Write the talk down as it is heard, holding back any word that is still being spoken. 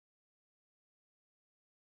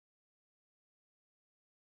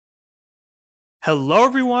Hello,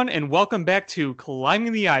 everyone, and welcome back to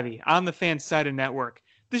Climbing the Ivy on the Fansided Network.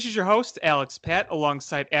 This is your host, Alex Pat,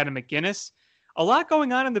 alongside Adam McGinnis. A lot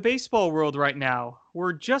going on in the baseball world right now.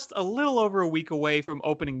 We're just a little over a week away from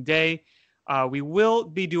opening day. We will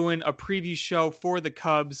be doing a preview show for the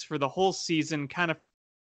Cubs for the whole season, kind of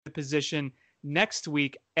position next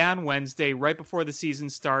week on Wednesday, right before the season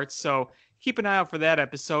starts. So keep an eye out for that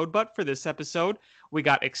episode. But for this episode, we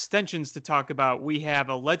got extensions to talk about. We have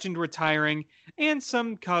a legend retiring and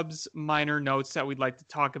some Cubs minor notes that we'd like to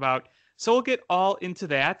talk about. So we'll get all into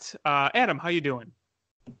that. Adam, how you doing?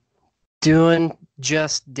 Doing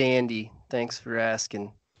just dandy. Thanks for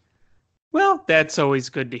asking. Well, that's always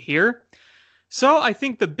good to hear. So I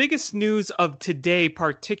think the biggest news of today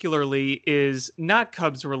particularly is not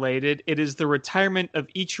Cubs related. It is the retirement of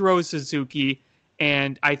Ichiro Suzuki,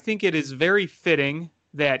 and I think it is very fitting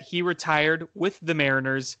that he retired with the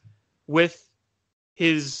Mariners with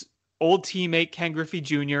his old teammate Ken Griffey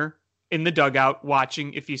Jr. in the dugout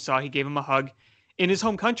watching. If you saw, he gave him a hug in his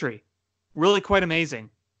home country. Really quite amazing.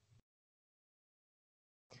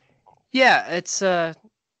 Yeah, it's a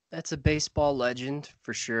baseball legend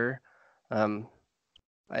for sure. Um,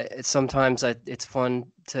 it's fun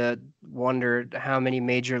to wonder how many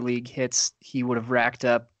major league hits he would have racked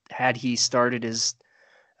up had he started his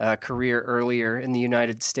career earlier in the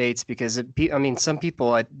United States. Because some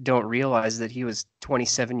people don't realize that he was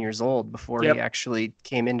 27 years old before he Yep. actually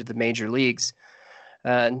came into the major leagues,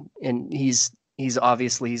 and he's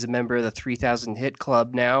obviously he's a member of the 3,000 hit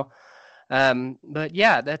club now. But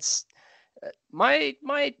yeah, that's my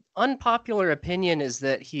unpopular opinion is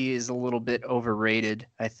that he is a little bit overrated,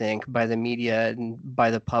 I think, by the media and by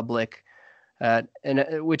the public.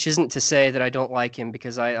 Which isn't to say that I don't like him,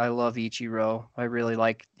 because I love Ichiro. I really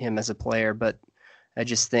like him as a player, but I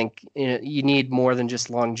just think you need more than just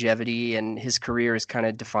longevity, and his career is kind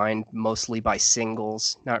of defined mostly by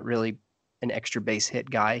singles, not really an extra base hit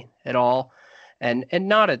guy at all. And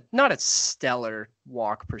not a stellar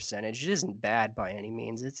walk percentage. It isn't bad by any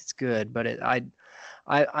means. It's good, but I'm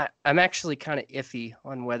actually kind of iffy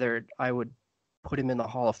on whether I would put him in the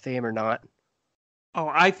Hall of Fame or not. Oh,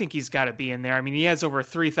 I think he's got to be in there. I mean, he has over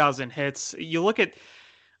 3,000 hits. Look at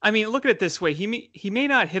it this way. He may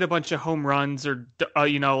not hit a bunch of home runs or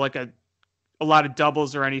like a lot of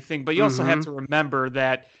doubles or anything, but you also have Mm-hmm. to remember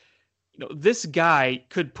that this guy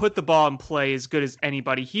could put the ball in play as good as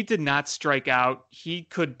anybody. He did not strike out. He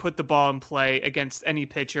could put the ball in play against any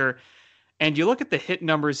pitcher. And you look at the hit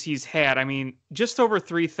numbers he's had. I mean, just over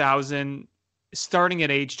 3,000 starting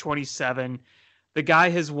at age 27. The guy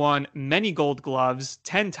has won many gold gloves,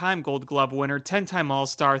 10-time gold glove winner, 10-time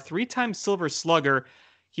All-Star, 3-time Silver Slugger.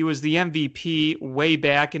 He was the MVP way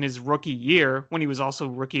back in his rookie year when he was also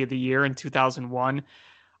Rookie of the Year in 2001.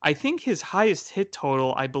 I think his highest hit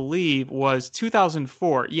total, I believe, was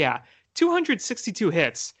 2004. Yeah, 262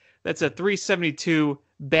 hits. That's a 372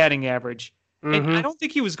 batting average. And I Mm-hmm. don't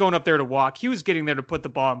think he was going up there to walk. He was getting there to put the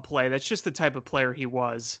ball in play. That's just the type of player he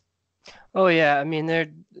was. Oh yeah, I mean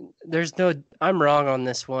there's no I'm wrong on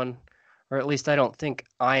this one, or at least I don't think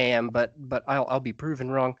I am, but I'll be proven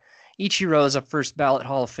wrong. Ichiro is a first ballot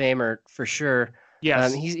Hall of Famer for sure.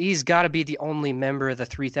 Yes. He's got to be the only member of the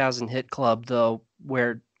 3,000 hit club though,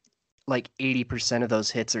 where like 80% of those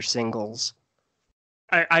hits are singles.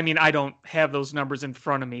 I mean, I don't have those numbers in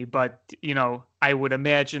front of me, but I would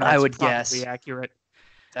imagine I that's would probably guess. accurate.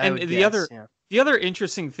 I And would the guess, other yeah. the other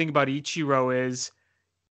interesting thing about Ichiro is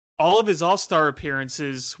all of his All-Star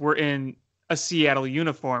appearances were in a Seattle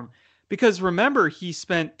uniform. Because remember, he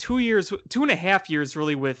spent 2 years, 2.5 years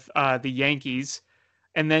really with the Yankees,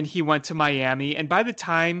 and then he went to Miami. And by the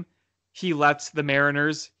time he left the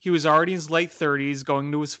Mariners, he was already in his late 30s,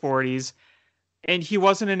 going to his 40s. And he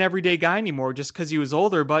wasn't an everyday guy anymore just because he was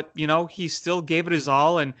older, but he still gave it his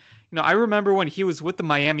all. And I remember when he was with the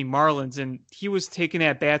Miami Marlins and he was taking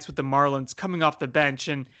at bats with the Marlins coming off the bench.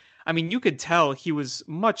 And I mean, you could tell he was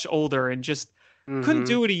much older and just couldn't Mm-hmm.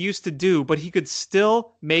 do what he used to do, but he could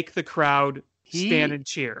still make the crowd stand He and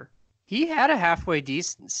cheer. he had a halfway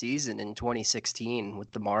decent season in 2016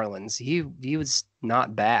 with the Marlins. He was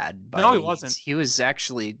not bad by No, he any wasn't. means. He was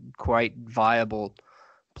actually quite viable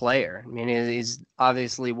player. I mean, he's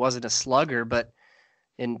obviously wasn't a slugger, but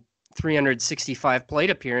in 365 plate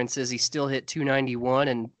appearances, he still hit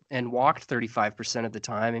 291 and walked 35% of the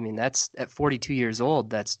time. I mean, that's at 42 years old.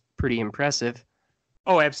 That's pretty impressive.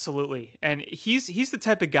 Oh, absolutely. And he's the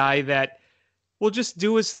type of guy that will just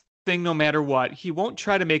do his thing no matter what. He won't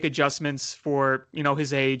try to make adjustments for,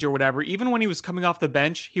 his age or whatever. Even when he was coming off the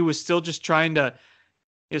bench, he was still just trying to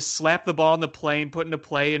slap the ball in the play and put into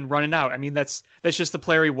play and run it out. I mean, that's just the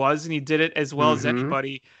player he was, and he did it as well as Mm-hmm.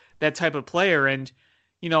 anybody that type of player. And,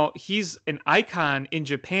 he's an icon in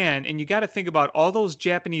Japan. And you got to think about all those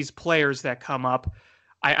Japanese players that come up.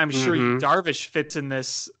 I'm sure Mm-hmm. Darvish fits in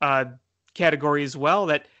this category as well,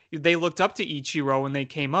 that they looked up to Ichiro when they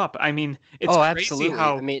came up. I mean, it's Oh, crazy absolutely. I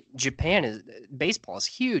how, mean, baseball is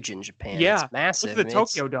huge in Japan. It's yeah, look at massive. the I mean,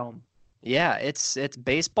 Tokyo Dome. it's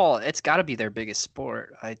baseball. It's got to be their biggest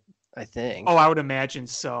sport. I Oh, think. I would imagine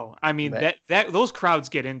so. I mean, But that those crowds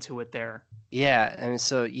get into it there. yeah, and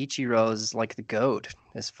so Ichiro is like the GOAT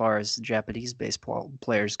as far as Japanese baseball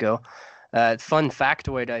players go. Fun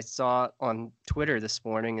factoid I saw on Twitter this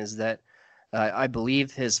morning is that I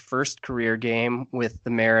believe his first career game with the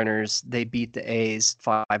Mariners, they beat the A's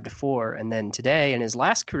 5-4, and then today in his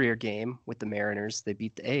last career game with the Mariners, they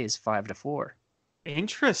beat the A's 5-4.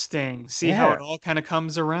 Interesting. See how it Yeah, all kind of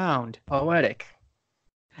comes around. poetic.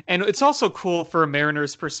 And it's also cool for a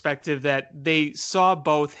Mariners perspective that they saw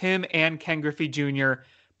both him and Ken Griffey Jr.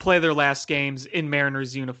 play their last games in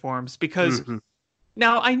Mariners uniforms, because Hmm.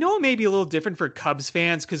 now I know it may be a little different for Cubs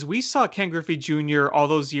fans because we saw Ken Griffey Jr. all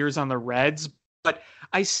those years on the Reds, but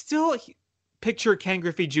I still picture Ken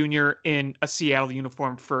Griffey Jr. in a Seattle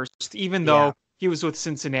uniform first, even Yeah, though he was with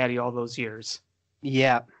Cincinnati all those years.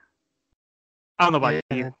 yeah, I don't know about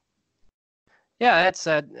you. yeah. Yeah,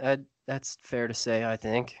 that's fair to say, I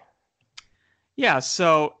think. Yeah,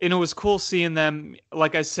 so and it was cool seeing them.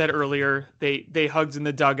 Like I said earlier, they hugged in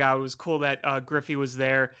the dugout. It was cool that Griffey was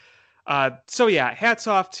there. So yeah, hats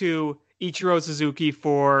off to Ichiro Suzuki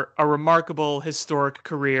for a remarkable historic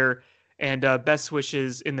career, and best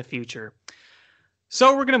wishes in the future.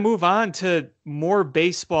 So we're gonna move on to more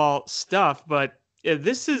baseball stuff, but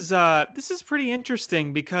this is pretty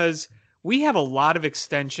interesting because we have a lot of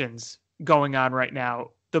extensions going on right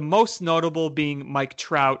now. The most notable being Mike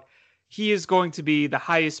Trout. He is going to be the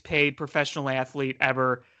highest paid professional athlete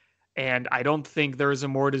ever, and I don't think there is a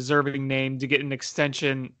more deserving name to get an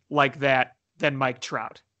extension like that than Mike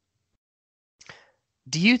Trout.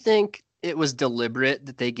 Do you think it was deliberate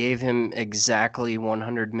that they gave him exactly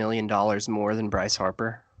 $100 million more than Bryce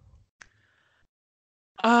Harper?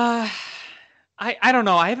 Uh, I don't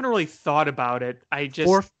know. I haven't really thought about it. I just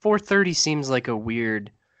 430 seems like a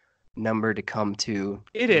weird number to come to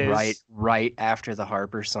it right is. right after the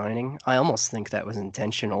Harper signing. I almost think that was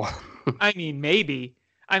intentional. I mean, maybe.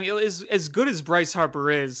 I mean, as good as Bryce Harper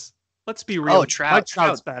is, let's be Oh, real. Mike Trout.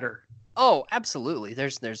 Trout's better. Oh, absolutely.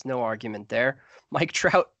 There's no argument there. Mike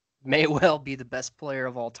Trout may well be the best player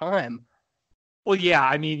of all time. Well, yeah.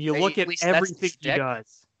 I mean, you look At at least that's the everything he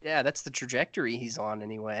does. yeah, that's the trajectory he's on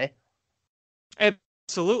anyway.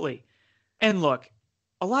 Absolutely. And look,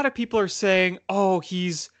 a lot of people are saying, "Oh,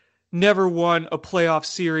 he's never won a playoff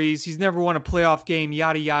series. He's never won a playoff game.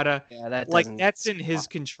 Yada yada." Yeah, that Like doesn't that's in his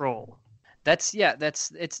control. that's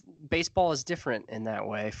it's baseball is different in that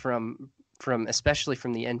way from especially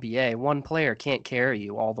from the NBA. One player can't carry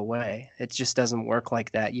you all the way. It just doesn't work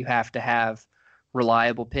like that. You have to have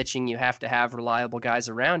reliable pitching, you have to have reliable guys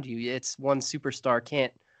around you. It's one superstar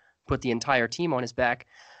can't put the entire team on his back.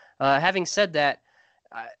 Having said that,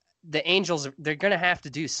 uh, the Angels they're going to have to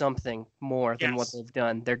do something more than what Yes. they've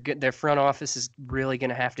done. Their front office is really going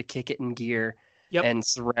to have to kick it in gear Yep. and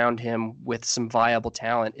surround him with some viable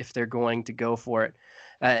talent if they're going to go for it.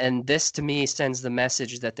 And this to me sends the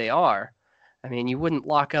message that they are. I mean, you wouldn't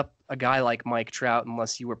lock up a guy like Mike Trout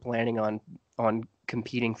unless you were planning on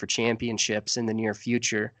competing for championships in the near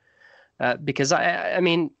future. Because I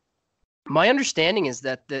mean, my understanding is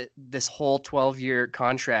that this whole 12-year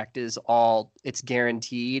contract is all it's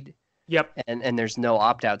guaranteed Yep. and there's no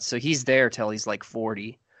opt outs. So he's there till he's like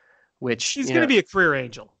 40, which, He's going to be a career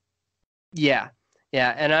angel. yeah.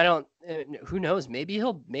 Yeah, and I don't who knows, maybe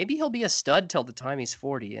he'll be a stud till the time he's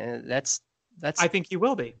 40. And that's I think he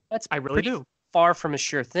will be. that's I really pretty do. far from a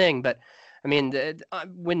sure thing, but I mean,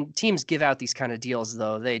 when teams give out these kind of deals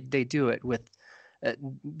though, they do it with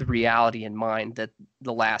the reality in mind that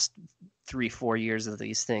the last 3-4 years of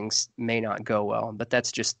these things may not go well, but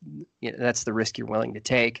that's just that's the risk you're willing to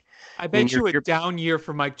take. I I mean, bet you a down year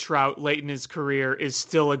for Mike Trout late in his career is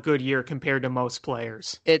still a good year compared to most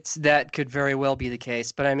players. it's that could very well be the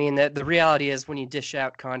case, but I mean that the reality is when you dish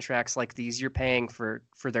out contracts like these, you're paying for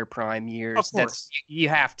their prime Of years. That's course. you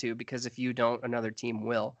have to because if you don't, another team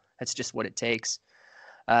will. That's just what it takes.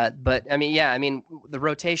 But I mean, yeah, I mean the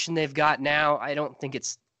rotation they've got now, I don't think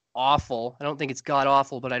it's awful. I don't think it's god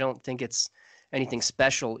awful, but I don't think it's anything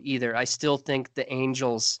special either. I still think the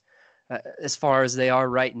Angels, as far as they are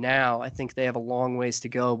right now, I think they have a long ways to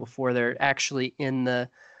go before they're actually in the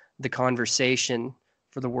conversation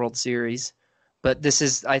for the World Series. But this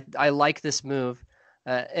is I like this move,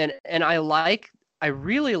 and I like I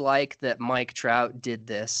really like that Mike Trout did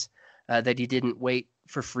this, that he didn't wait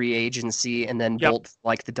for free agency and then Yep. bolt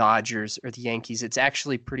like the Dodgers or the Yankees. It's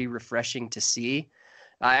actually pretty refreshing to see.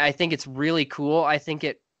 I think it's really cool. I think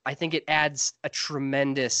it adds a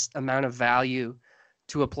tremendous amount of value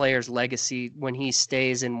to a player's legacy when he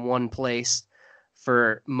stays in one place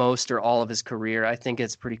for most or all of his career. I think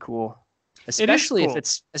it's pretty cool. It is cool.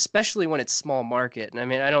 Especially when it's small market. And I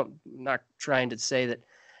mean, I'm not trying to say that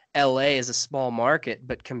LA is a small market,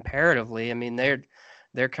 but comparatively, I mean,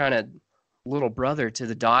 they're kind of little brother to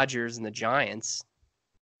the Dodgers and the Giants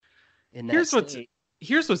in that Here's what's state.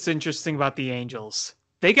 here's what's interesting about the Angels.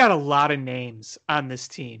 They got a lot of names on this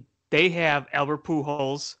team. They have Albert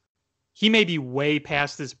Pujols. He may be way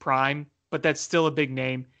past his prime, but that's still a big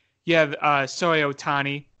name. You have Shohei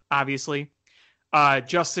Ohtani, obviously.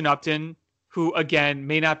 Justin Upton, who again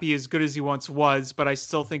may not be as good as he once was, but I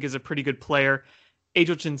still think is a pretty good player.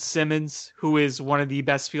 Adrian Simmons, who is one of the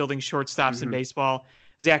best fielding shortstops in Hmm. baseball.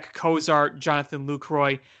 Zach Cozart, Jonathan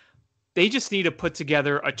Lucroy. They just need to put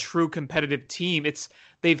together a true competitive team.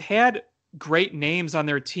 They've had great names on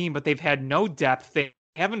their team, but they've had no depth. They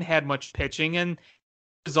haven't had much pitching and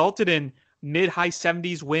resulted in mid high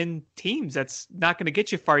 70s win teams. That's not going to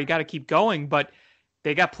get you far. You got to keep going, but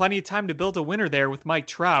they got plenty of time to build a winner there with Mike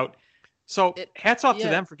Trout. So It hats off to yeah,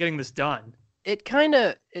 them for getting this done. it kind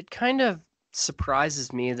of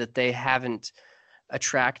surprises me that they haven't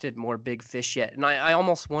attracted more big fish yet. And I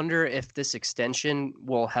almost wonder if this extension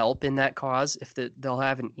will help in that cause, if they'll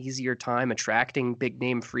have an easier time attracting big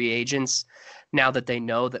name free agents now that they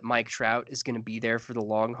know that Mike Trout is going to be there for the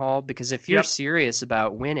long haul. Because if you're Yep. serious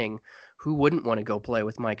about winning, who wouldn't want to go play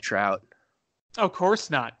with Mike Trout? Of course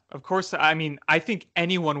not. Of course. I mean, I think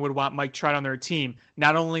anyone would want Mike Trout on their team,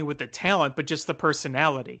 not only with the talent, but just the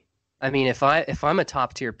personality. I mean, if I'm a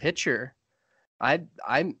top tier pitcher,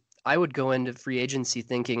 I would go into free agency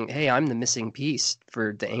thinking, hey, I'm the missing piece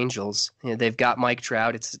for the Angels. You know, they've got Mike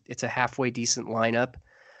Trout. It's a halfway decent lineup.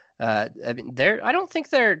 I mean, I don't think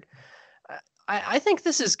they're. I think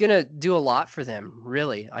this is gonna do a lot for them.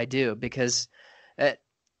 Really, I do because uh,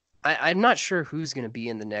 I'm not sure who's gonna be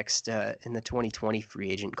in the next in the 2020 free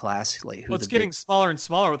agent class. Like Well, who it's the big. getting smaller and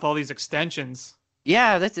smaller with all these extensions.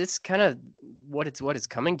 Yeah, that's it's kind of what it's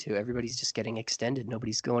coming to. Everybody's just getting extended.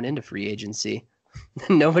 Nobody's going into free agency.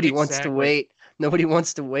 Nobody wants to Exactly. wait. Nobody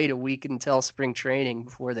wants to wait a week until spring training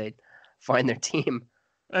before they find their team.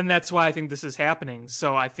 And that's why I think this is happening.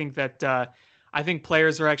 So I think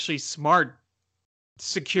players are actually smart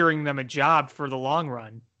securing them a job for the long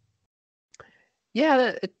run.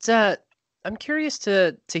 Yeah, it's I'm curious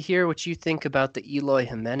to hear what you think about the Eloy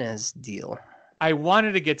Jimenez deal. I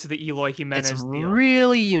wanted to get to the Eloy It's Jimenez deal.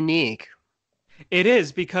 really unique. It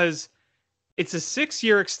is because it's a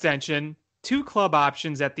 6-year extension, 2 club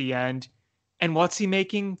options at the end, and what's he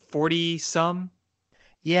making? 40 some?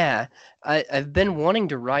 Yeah, I've been wanting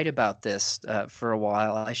to write about this for a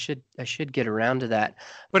while. I should get around to that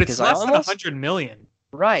But it's because I less than almost 100 million.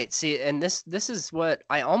 right. See, and this is what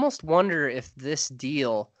I almost wonder if this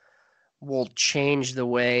deal will change the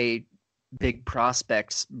way big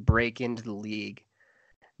prospects break into the league.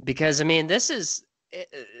 Because I mean, this is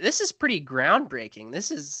pretty groundbreaking.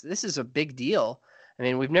 This is a big deal. I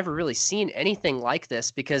mean, we've never really seen anything like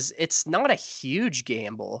this because it's not a huge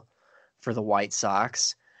gamble for the White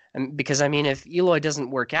Sox. And because I mean, if Eloy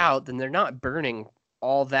doesn't work out, then they're not burning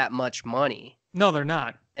all that much money. No, they're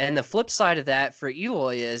not. And the flip side of that for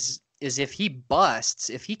Eloy is if he busts,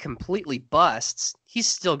 if he completely busts, he's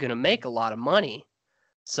still going to make a lot of money.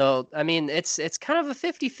 So, I mean, it's kind of a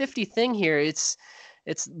 50-50 thing here. It's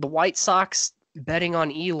the White Sox betting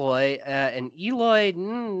on Eloy, and Eloy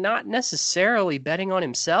not necessarily betting on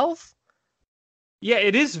himself. Yeah,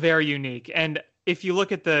 it is very unique. And if you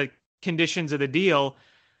look at the conditions of the deal,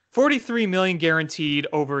 43 million guaranteed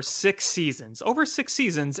over 6 seasons. Over 6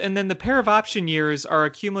 seasons, and then the pair of option years are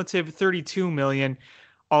a cumulative 32 million,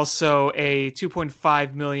 also a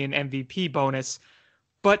 2.5 million MVP bonus.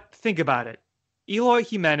 But think about it. Eloy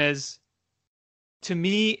Jimenez to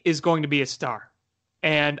me is going to be a star.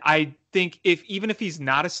 And I think if even if he's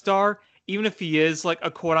not a star, even if he is like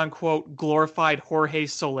a quote unquote glorified Jorge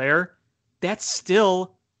Soler, that's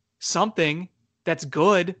still something that's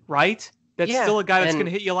good, right? That's Yeah, still a guy that's going and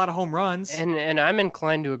to hit you a lot of home runs. and I'm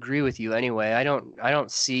inclined to agree with you anyway. I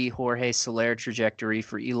don't see Jorge Soler trajectory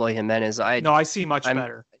for Eloy Jimenez. No, I see much I'm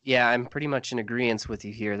better. yeah, I'm pretty much in agreement with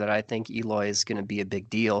you here that I think Eloy is going to be a big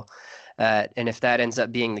deal. And if that ends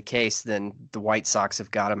up being the case, then the White Sox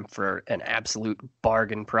have got him for an absolute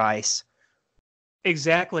bargain price.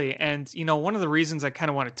 Exactly. And, one of the reasons I kind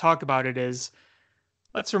of want to talk about it is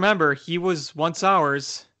let's remember he was once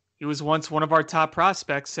ours. He was once one of our top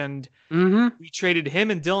prospects, and Mm-hmm. we traded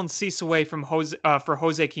him and Dylan Cease away from for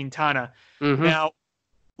Jose Quintana. Mm-hmm. Now,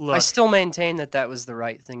 I look, still maintain that that was the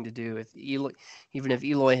right thing to do. If Eloy, even if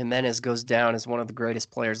Eloy Jimenez goes down as one of the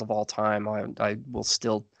greatest players of all time, I will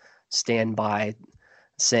still stand by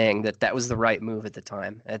saying that that was the right move at the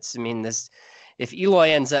time. That's, I mean, this, if Eloy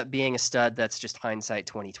ends up being a stud, that's just hindsight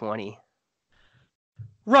 2020.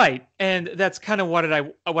 right, and that's kind of what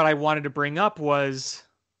I wanted to bring up was,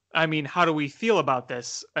 I mean, how do we feel about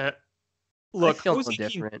this? I Look, feel no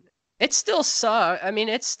different. It still sucks. I mean,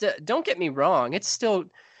 don't get me wrong. It's still,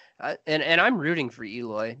 and I'm rooting for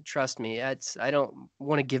Eloy. Trust me. I don't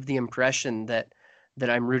want to give the impression that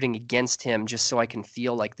I'm rooting against him just so I can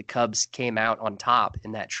feel like the Cubs came out on top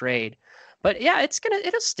in that trade. But yeah,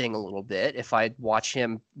 it'll sting a little bit if I watch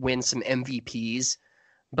him win some MVPs.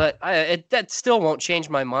 But that still won't change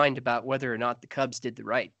my mind about whether or not the Cubs did the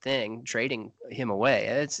right thing trading him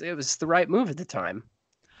away. It was the right move at the time.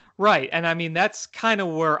 right, and I mean that's kind of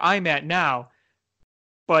where I'm at now.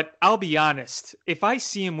 But I'll be honest, if I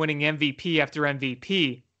see him winning MVP after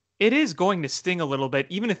MVP, it is going to sting a little bit,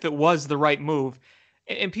 even if it was the right move.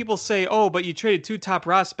 And people say, "Oh, but you traded two top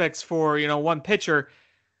prospects for one pitcher."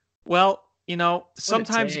 Well, What it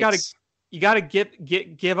sometimes takes. you gotta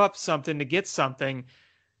give up something to get something.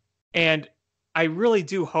 And I really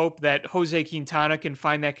do hope that Jose Quintana can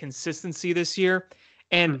find that consistency this year.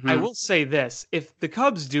 And I Mm-hmm. will say this, if the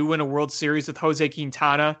Cubs do win a World Series with Jose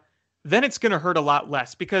Quintana, then it's going to hurt a lot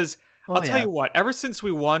less because I'll Oh tell yeah. you what, ever since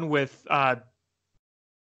we won with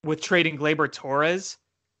trading Gleyber Torres,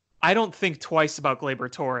 I don't think twice about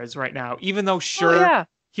Gleyber Torres right now. Even though Oh sure yeah.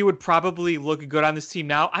 he would probably look good on this team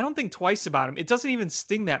now, I don't think twice about him. It doesn't even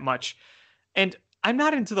sting that much. And I'm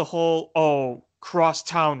not into the whole, oh,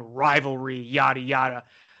 crosstown rivalry, yada, yada.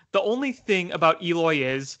 The only thing about Eloy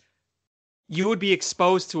is you would be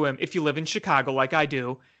exposed to him if you live in Chicago, like I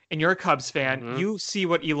do, and you're a Cubs fan. Mm-hmm. You see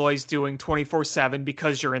what Eloy's doing 24/7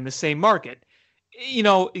 because you're in the same market.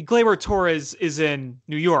 Gleyber Torres is in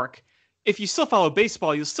New York. If you still follow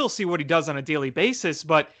baseball, you'll still see what he does on a daily basis,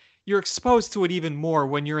 but you're exposed to it even more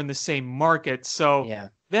when you're in the same market. So Yeah.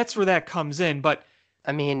 that's where that comes in. But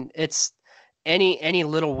I mean, it's any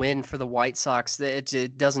little win for the White Sox.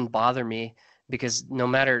 It doesn't bother me because no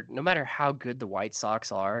matter how good the White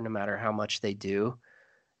Sox are, no matter how much they do,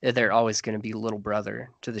 they're always going to be little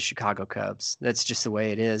brother to the Chicago Cubs. That's just the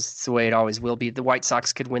way it is. It's the way it always will be. The White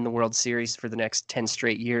Sox could win the World Series for the next 10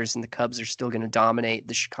 straight years, and the Cubs are still going to dominate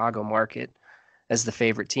the Chicago market as the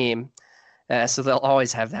favorite team. So they'll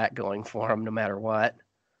always have that going for them no matter what.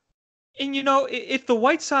 And if the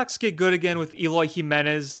White Sox get good again with Eloy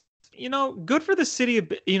Jimenez, good for the city of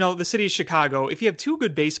the city of Chicago. If you have two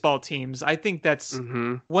good baseball teams, I think that's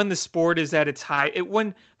Mm-hmm. when the sport is at its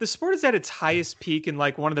when the sport is at its highest peak in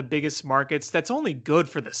like one of the biggest markets. That's only good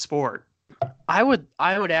for the sport. I would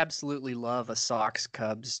absolutely love a Sox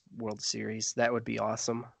Cubs World Series. That would be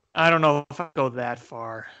awesome. I don't know if I go that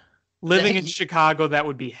far. Living in Chicago, that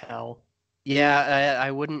would be hell. Yeah, I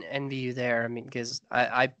wouldn't envy you there. I mean, because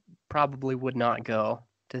I probably would not go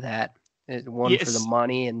to that. One for the Yes,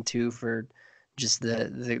 money and two for just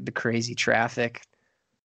the crazy traffic.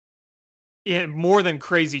 yeah, more than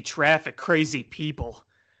crazy traffic, crazy people.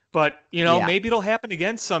 But Yeah. maybe it'll happen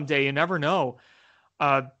again someday. You never know.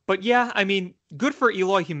 But yeah, I mean, good for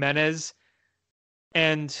Eloy Jimenez.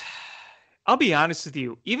 And I'll be honest with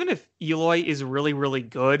you, even if Eloy is really, really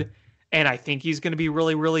good, and I think he's going to be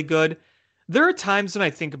really, really good, there are times when I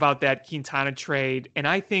think about that Quintana trade, and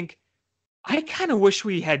I think I kind of wish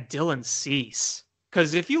we had Dylan Cease.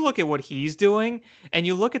 Because if you look at what he's doing, and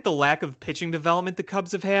you look at the lack of pitching development the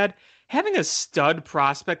Cubs have had, having a stud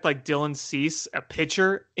prospect like Dylan Cease, a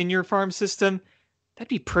pitcher in your farm system, that'd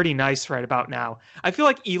be pretty nice right about now. I feel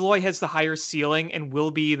like Eloy has the higher ceiling and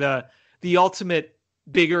will be the ultimate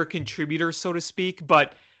bigger contributor, so to speak.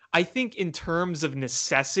 But I think in terms of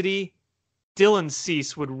necessity, Dylan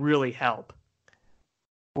Cease would really help.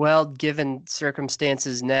 Well, given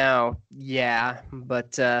circumstances now, yeah,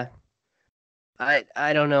 but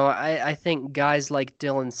I don't know. I think guys like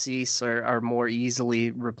Dylan Cease are more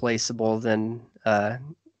easily replaceable than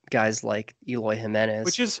guys like Eloy Which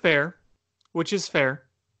Jimenez. is fair. Which is fair.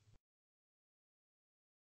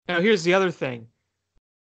 Now, here's the other thing.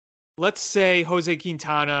 Let's say Jose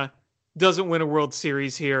Quintana doesn't win a World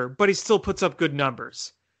Series here, but he still puts up good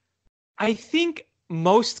numbers. I think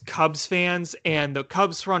most Cubs fans and the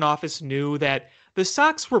Cubs front office knew that the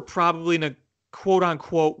Sox were probably going to quote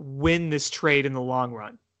unquote win this trade in the long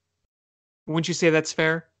run. Wouldn't you say that's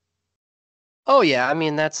fair? Oh yeah, I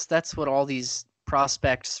mean that's what all these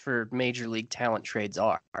prospects for major league talent trades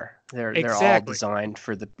are. They're all Exactly. designed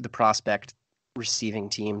for the prospect receiving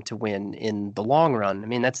team to win in the long run. I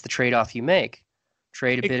mean, that's the trade-off you make.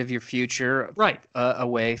 Trade a It, bit of your future right.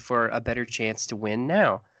 away for a better chance to win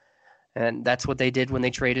now. And that's what they did when they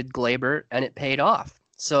traded Glaber, and it paid off.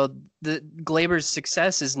 So the Glaber's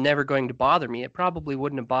success is never going to bother me. It probably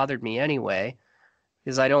wouldn't have bothered me anyway,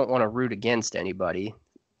 because I don't want to root against anybody.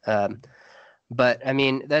 But I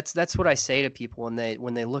mean, that's what I say to people when they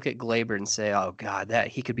look at Glaber and say, "Oh God, that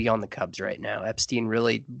he could be on the Cubs right now." Epstein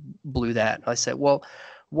really blew that. I said, "Well,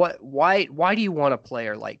 why do you want a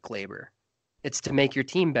player like Glaber? It's to make your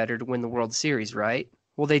team better to win the World Series, right?"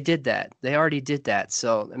 Well, they did that. They already did that.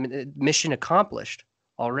 So I mean, mission accomplished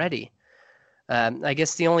already. I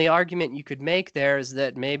guess the only argument you could make there is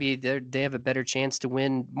that maybe they have a better chance to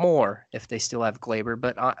win more if they still have Glaber.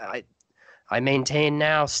 But I maintain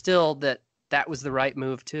now still that was the right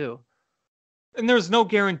move too. And there's no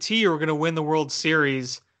guarantee you're going to win the World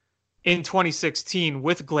Series in 2016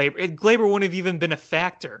 with Glaber. Glaber wouldn't have even been a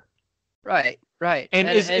factor. Right, right. And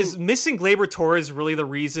And is missing Glaber Torres really the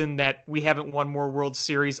reason that we haven't won more World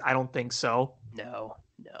Series? I don't think so. no,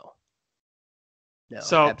 no, no,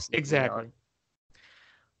 So, absolutely not. exactly.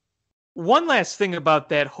 One last thing about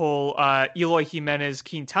that whole Eloy Jimenez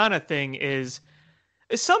Quintana thing is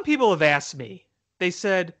some people have asked me, they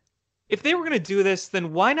said, if they were going to do this,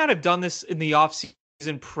 then why not have done this in the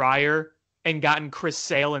offseason prior and gotten Chris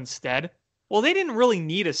Sale instead? Well, they didn't really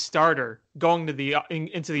need a starter going to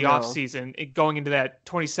into the No, offseason, going into that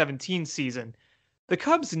 2017 season. The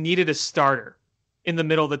Cubs needed a starter in the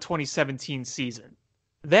middle of the 2017 season.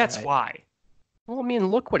 That's right. why. Well, I mean,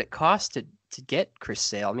 look what it cost to get Chris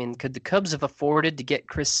Sale. I mean, could the Cubs have afforded to get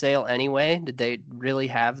Chris Sale anyway? Did they really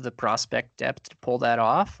have the prospect depth to pull that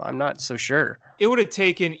off? I'm not so sure. It would have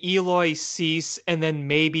taken Eloy Cease and then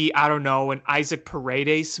maybe, I don't know, an Isaac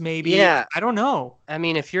Paredes, maybe. Yeah, I don't know. I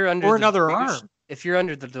mean, if you're under Or the another delusion, arm. if you're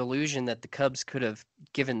under the delusion that the Cubs could have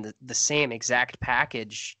given the same exact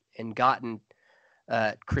package and gotten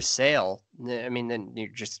Chris Sale, I mean, then you're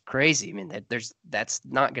just crazy. I mean, that's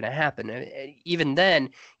not going to happen. Even then,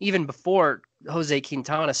 even before Jose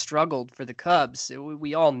Quintana struggled for the Cubs,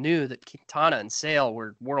 we all knew that Quintana and Sale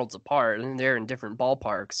were worlds apart, and they're in different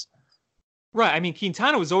ballparks. Right. I mean,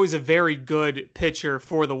 Quintana was always a very good pitcher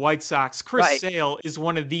for the White Sox. Chris Right. Sale is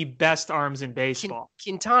one of the best arms in baseball.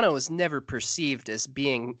 Quintana was never perceived as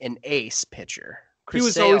being an ace pitcher. He Chris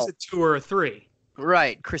was always Sale, a 2 or a 3.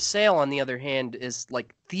 right. Chris Sale, on the other hand, is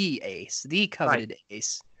like the ace, the Right. coveted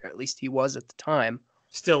ace, or at least he was at the time.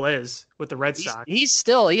 Still is with the Red He's Sox. he's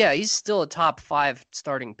still yeah he's still a top 5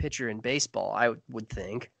 starting pitcher in baseball, I would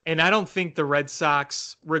think. And I don't think the Red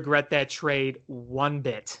Sox regret that trade one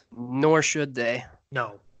bit. Nor should they.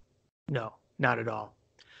 No, no, not at all.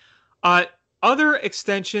 Uh, Other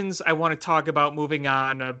extensions I want to talk about moving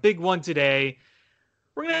on. A big one today.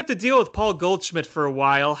 We're going to have to deal with Paul Goldschmidt for a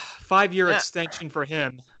while. 5-year Yeah. extension for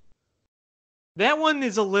him. That one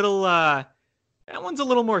is that one's a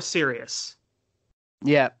little more serious.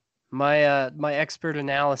 Yeah, my expert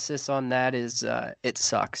analysis on that is it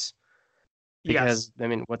sucks Yes. because I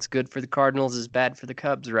mean what's good for the Cardinals is bad for the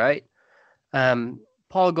Cubs, right?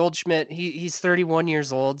 Paul Goldschmidt, he's 31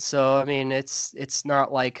 years old, so I mean it's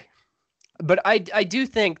not like, but I do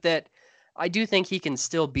think he can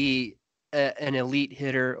still be an elite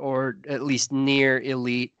hitter, or at least near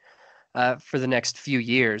elite, for the next few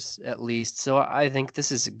years at least. So I think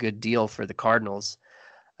this is a good deal for the Cardinals.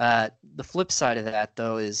 The flip side of that,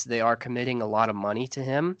 though, is they are committing a lot of money to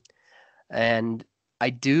him, and I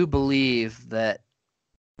do believe that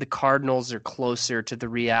the Cardinals are closer to the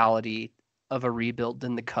reality of a rebuild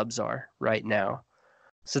than the Cubs are right now.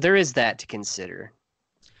 So there is that to consider.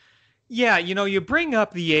 Yeah, you bring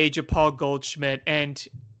up the age of Paul Goldschmidt, and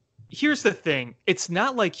here's the thing. It's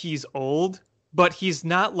not like he's old, but he's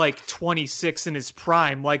not like 26 in his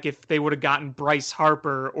prime, like if they would have gotten Bryce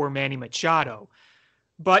Harper or Manny Machado.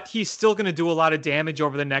 But he's still going to do a lot of damage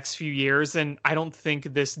over the next few years, and I don't think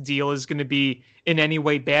this deal is going to be in any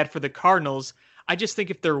way bad for the Cardinals. I just think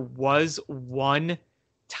if there was one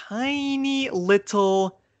tiny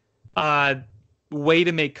little way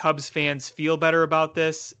to make Cubs fans feel better about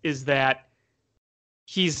this, is that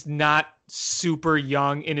he's not super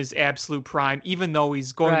young in his absolute prime, even though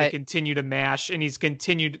he's going to Right. continue to mash, and he's going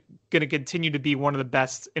to continue to be one of the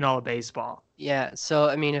best in all of baseball. Yeah. So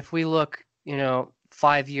I mean, if we look,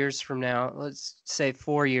 5 years from now, let's say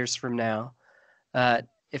 4 years from now,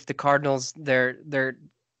 if the Cardinals their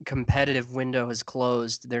competitive window has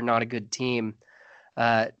closed, they're not a good team.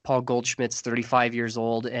 Paul Goldschmidt's 35 years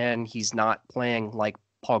old, and he's not playing like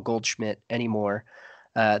Paul Goldschmidt anymore.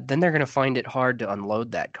 then they're going to find it hard to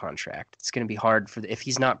unload that contract. It's going to be hard if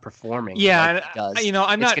he's not performing like Yeah, he does. I'm It's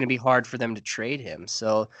not. going to be hard for them to trade him.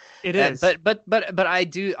 So, It is. but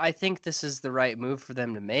I think this is the right move for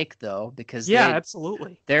them to make though, because Yeah,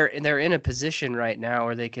 absolutely. they're in a position right now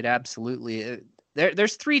where they could absolutely.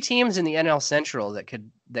 There's three teams in the NL Central that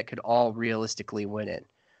could all realistically win it.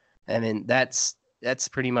 I mean, that's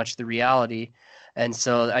pretty much the reality. And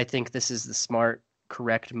so I think this is the smart,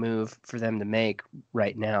 correct move for them to make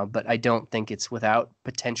right now. But I don't think it's without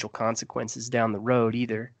potential consequences down the road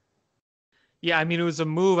either. Yeah, I mean, it was a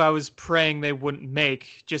move I was praying they wouldn't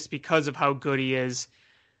make just because of how good he is.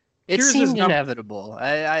 It Here's his seemed number. inevitable.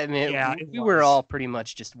 I mean, Yeah, it we were was. all pretty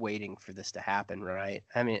much just waiting for this to happen, right?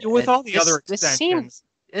 I mean, With all the other this seemed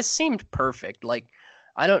extensions. perfect. Like,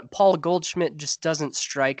 I don't. Paul Goldschmidt just doesn't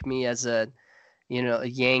strike me as a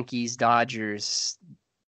Yankees, Dodgers,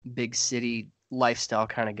 big city lifestyle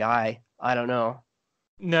kind of guy. I don't know.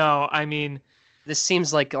 No, I mean, This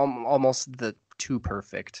seems like almost the too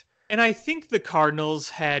perfect. and I think the Cardinals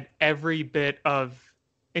had every bit of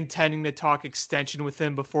intending to talk extension with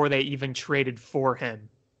him before they even traded for him.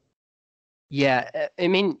 Yeah, I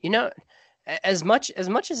mean, as much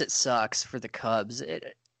as it sucks for the Cubs,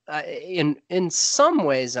 in some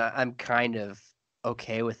ways I'm kind of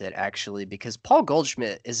okay with it actually because Paul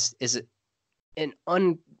Goldschmidt is an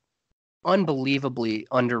unbelievably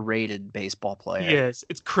underrated baseball He player. is.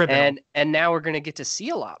 It's criminal. And now we're going to get to see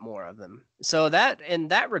a lot more of them. So that in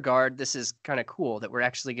that regard, this is kind of cool that we're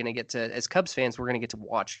actually going to get to, as Cubs fans, we're going to get to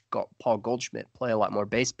watch Paul Goldschmidt play a lot more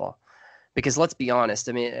baseball. Because let's be honest,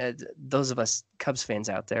 I mean, those of us Cubs fans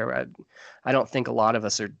out there, I don't think a lot of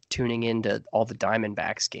us are tuning into all the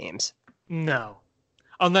Diamondbacks games. No.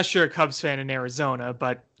 Unless you're a Cubs fan in Arizona,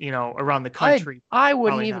 but, around the I country, I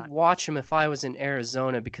wouldn't probably even not. watch them if I was in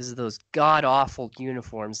Arizona because of those god awful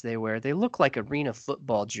uniforms they wear. They look like arena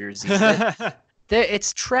football jerseys.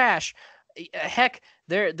 It's trash. Heck,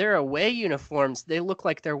 their away uniforms, they look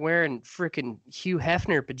like they're wearing freaking Hugh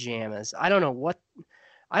Hefner pajamas. I don't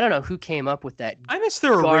know who came up with that I miss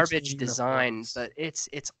their original garbage design, uniforms. but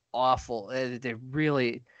it's awful.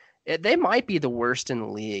 They might be the worst in the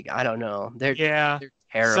league. I don't know. Yeah.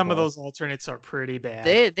 They're Some of terrible. those alternates are pretty bad.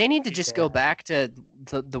 They need to Pretty just go bad. back to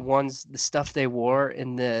the stuff they wore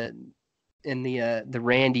in the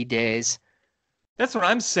Randy days. That's what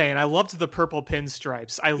I'm saying. I loved the purple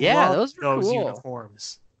pinstripes. I Yeah, loved those were those cool.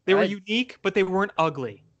 uniforms. They were I unique, but they weren't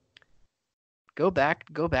ugly. go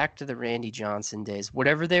back to the Randy Johnson days.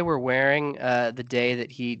 Whatever they were wearing the day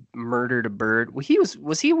that he murdered a bird.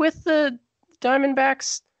 Was he with the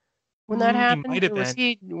Diamondbacks when that He happened, might have or was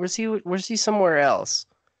been. he somewhere else?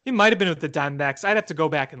 He might have been with the Diamondbacks. I'd have to go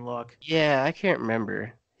back and look. Yeah, I can't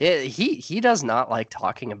remember. He does not like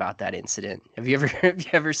talking about that incident. Have you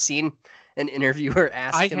ever seen an interviewer I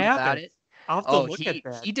ask him about haven't. it? I'll have to Oh, look at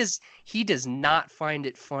that. he does not find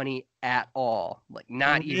it funny at all. Like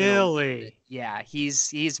not even a little bit. Really? Yeah,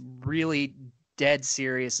 he's really dead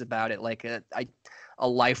serious about it. Like a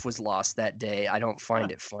life was lost that day. I don't Huh.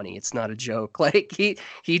 find it funny. It's not a joke. Like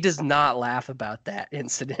he does not laugh about that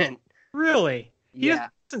incident. Really? He Yeah.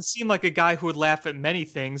 doesn't seem like a guy who would laugh at many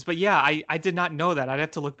things, but yeah, I did not know that. I'd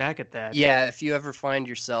have to look back at that. Yeah, if you ever find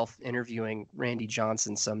yourself interviewing Randy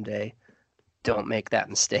Johnson someday, don't make that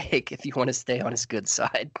mistake if you want to stay on his good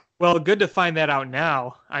side. Well, good to find that out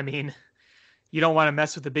now. I mean, you don't want to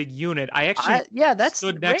mess with a big unit. I actually Yeah, that's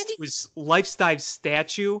stood next Randy. to his life-size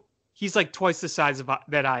statue. He's like twice the size of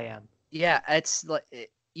that I am. Yeah, it's like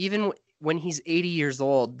even when he's 80 years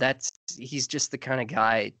old, he's just the kind of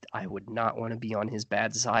guy I would not want to be on his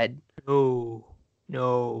bad side. No,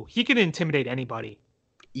 no, he could intimidate anybody.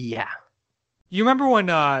 Yeah. You remember when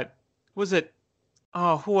was it?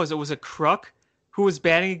 Oh, who was it? Was it Crook who was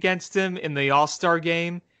batting against him in the All-Star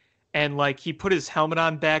game? And like he put his helmet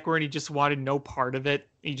on backward and he just wanted no part of it.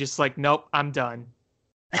 He just like, nope, I'm done.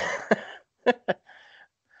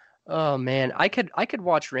 Oh man, I could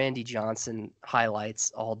watch Randy Johnson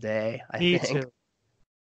highlights all day, I Me think. too.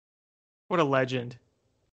 What a legend.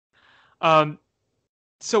 Um,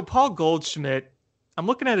 so Paul Goldschmidt, I'm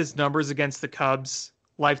looking at his numbers against the Cubs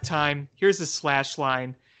lifetime. Here's his slash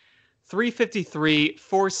line: 353,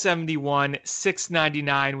 471,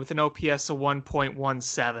 699 with an OPS of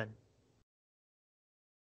 1.17.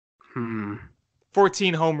 Hmm.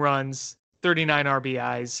 14 home runs, 39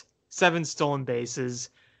 RBIs, 7 stolen bases,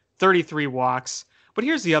 33 walks. But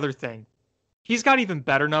here's the other thing. He's got even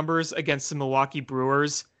better numbers against the Milwaukee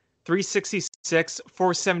Brewers: 366,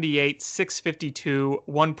 478, 652,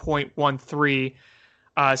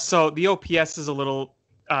 1.13. So the OPS is a little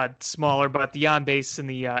smaller, but the on base and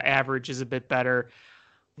the average is a bit better.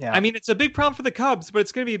 I Yeah. mean, it's a big problem for the Cubs, but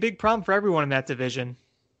it's going to be a big problem for everyone in that division.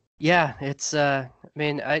 Yeah, it's I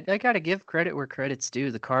mean, I got to give credit where credit's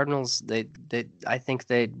due. The Cardinals, they I think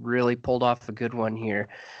they really pulled off a good one here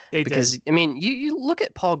They did. because I mean, you look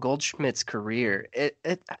at Paul Goldschmidt's career.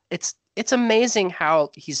 It's amazing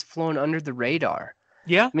how he's flown under the radar.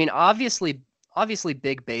 Yeah. I mean, obviously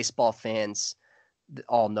big baseball fans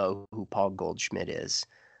all know who Paul Goldschmidt is.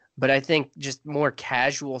 But I think just more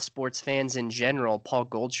casual sports fans in general, Paul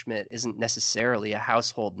Goldschmidt isn't necessarily a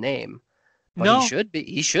household name. But he No, should be.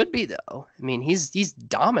 He should be though. I mean, he's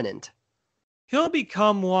dominant. he'll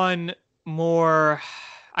become one more,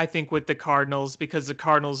 I think, with the Cardinals because the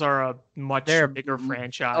Cardinals are a much They're bigger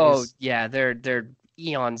oh franchise. yeah, they're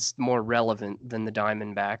eons more relevant than the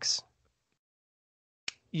Diamondbacks.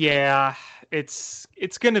 Yeah, it's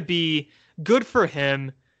going to be good for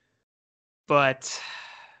him, but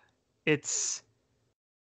it's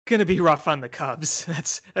going to be rough on the Cubs.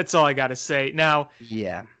 That's all I got to say. Now,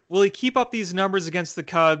 Yeah. will he keep up these numbers against the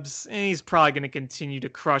Cubs? He's probably going to continue to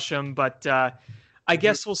crush them, but I hmm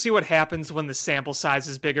guess we'll see what happens when the sample size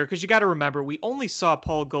is bigger. Because you got to remember, we only saw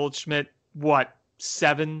Paul Goldschmidt what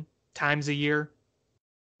 7 times a year.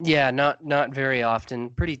 Yeah, not very often.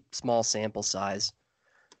 Pretty small sample size.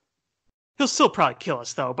 He'll still probably kill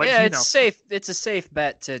us though. But Yeah, it's safe. It's a safe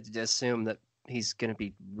bet to assume that he's going to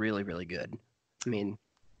be really, really good. I mean,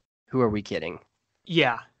 who are we kidding?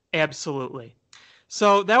 yeah, absolutely.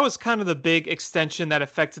 So that was kind of the big extension that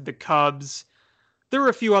affected the Cubs. There were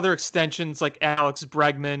a few other extensions like Alex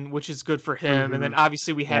Bregman, which is good for him. And hmm then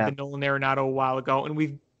obviously we had Yeah. the Nolan Arenado a while ago, and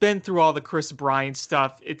we've been through all the Chris Bryant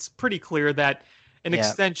stuff. It's pretty clear that an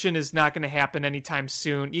Yeah. extension is not going to happen anytime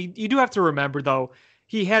soon. You do have to remember, though,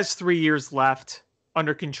 he has 3 years left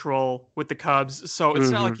under control with the Cubs. So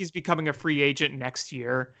it's not like hmm he's becoming a free agent next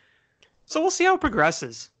year. So we'll see how it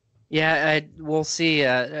progresses. Yeah, we'll see.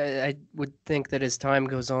 I would think that as time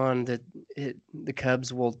goes on, that the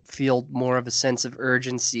Cubs will feel more of a sense of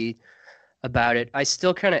urgency about it. I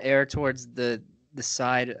still kind of err towards the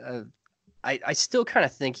side of I still kind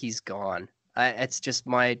of think he's gone. It's just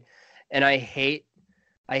my, and I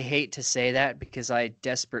hate to say that because I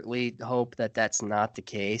desperately hope that that's not the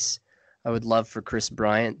case. I would love for Chris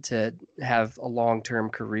Bryant to have a long-term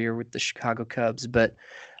career with the Chicago Cubs, but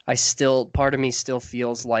I still, part of me still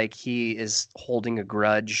feels like he is holding a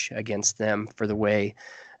grudge against them for the way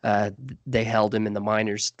uh, they held him in the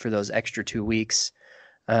minors for those extra 2 weeks.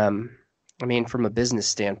 Um, I mean, from a business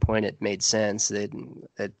standpoint, it made sense that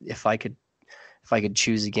if I could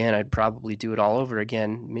choose again, I'd probably do it all over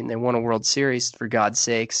again. I mean, they won a World Series for God's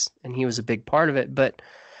sakes, and he was a big part of it. But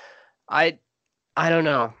I I don't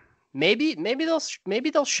know. Maybe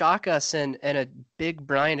they'll shock us and a big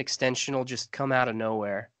Bryant extension will just come out of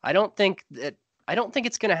nowhere. I don't think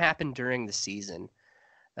it's going to happen during the season.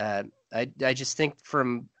 Uh, I just think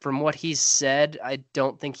from what he's said, I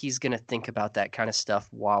don't think he's going to think about that kind of stuff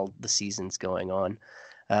while the season's going on.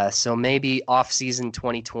 So maybe off season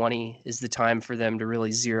 2020 is the time for them to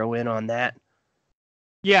really zero in on that.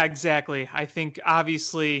 Yeah, exactly. I think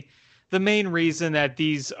obviously the main reason that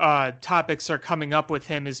these topics are coming up with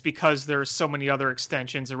him is because there's so many other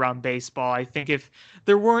extensions around baseball. I think if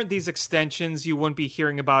there weren't these extensions, you wouldn't be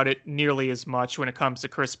hearing about it nearly as much when it comes to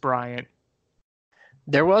Chris Bryant.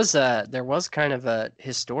 There was kind of a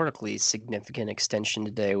historically significant extension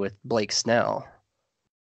today with Blake Snell.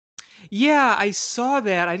 Yeah, I saw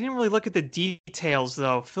that. I didn't really look at the details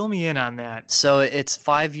though. Fill me in on that. So it's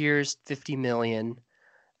 5 years, 50 million,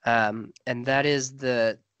 and that is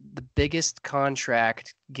the biggest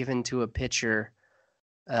contract given to a pitcher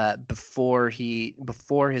before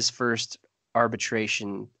his first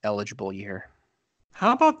arbitration eligible year.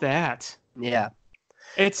 How about that? Yeah,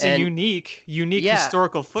 It's a and unique yeah,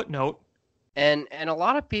 historical footnote. and a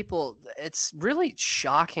lot of people. It's really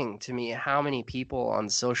shocking to me how many people on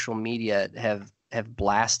social media have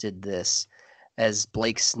blasted this as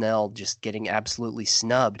Blake Snell just getting absolutely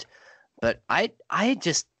snubbed. But I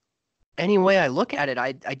just any way I look at it,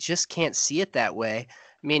 I just can't see it that way.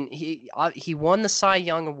 I mean, he won the Cy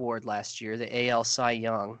Young award last year, the AL Cy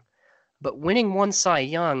Young, but winning one Cy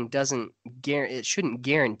Young doesn't it shouldn't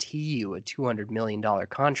guarantee you a $200 million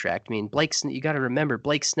contract. I mean, you got to remember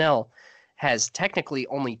Blake Snell has technically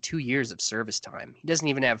only 2 years of service time. He doesn't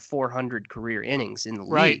even have 400 career innings in the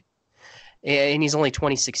Right. league, and he's only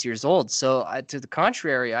 26 years old. So to the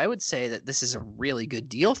contrary, I would say that this is a really good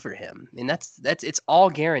deal for him. I mean, that's it's all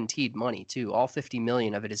guaranteed money too. All 50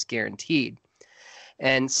 million of it is guaranteed,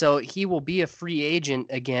 and so he will be a free agent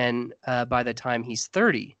again by the time he's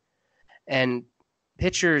 30. And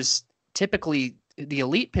pitchers typically the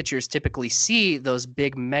elite pitchers typically see those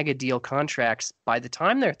big mega deal contracts by the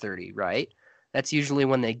time they're 30, right? That's usually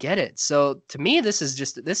when they get it. So to me, this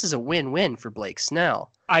is a win-win for Blake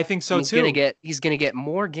Snell. I think so And too. he's gonna get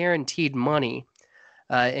more guaranteed money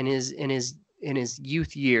in his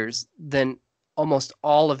youth years than almost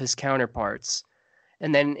all of his counterparts.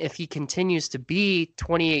 And then if he continues to be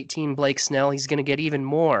 2018 Blake Snell, he's going to get even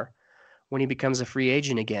more when he becomes a free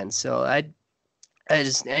agent again. So I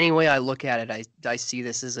just, any way I look at it, I see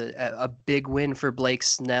this as a big win for Blake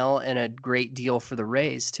Snell and a great deal for the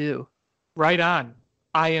Rays too. Right on.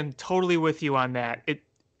 I am totally with you on that.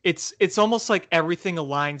 It's almost like everything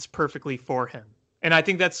aligns perfectly for him. And I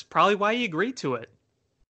think that's probably why he agreed to it.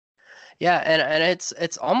 Yeah, and it's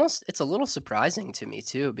a little surprising to me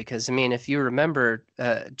too, because I mean, if you remember,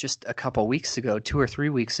 just a couple weeks ago, 2 or 3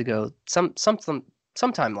 weeks ago,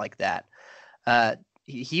 sometime like that,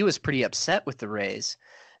 he was pretty upset with the Rays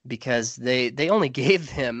because they only gave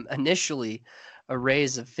him initially a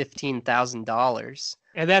raise of $15,000,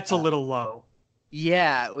 and that's a little low.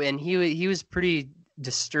 Yeah, and he was pretty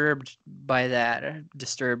disturbed by that.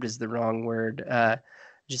 Disturbed is the wrong word.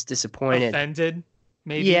 Just disappointed. Offended.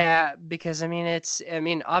 Maybe. Yeah, because I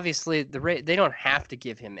mean, obviously they don't have to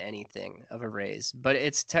give him anything of a raise, but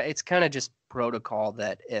it's kind of just protocol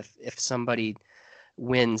that if somebody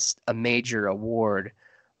wins a major award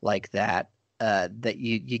like that, that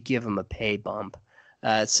you give them a pay bump.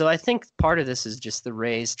 So I think part of this is just the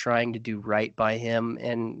Rays trying to do right by him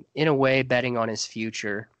and in a way betting on his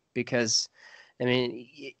future, because I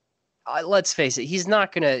mean, let's face it, he's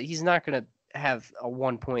not gonna have a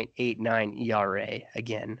 1.89 ERA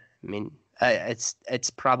again. I mean, it's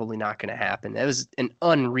probably not going to happen. It was an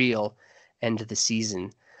unreal end of the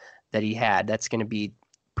season that he had. That's going to be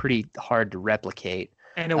pretty hard to replicate.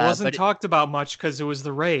 And it wasn't talked about much because it was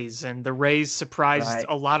the Rays, and the Rays surprised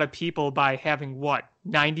a lot of people by having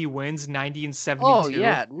 90 wins, 90 and 72. Oh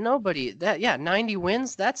yeah, 90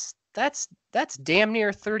 wins. That's damn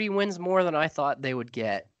near 30 wins more than I thought they would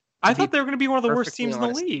get. I thought they were going to be one of the worst teams in the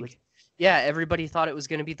league. Yeah, everybody thought it was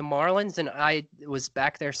going to be the Marlins, and I was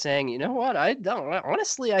back there saying, you know what? I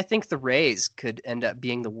think the Rays could end up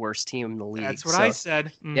being the worst team in the league. That's what I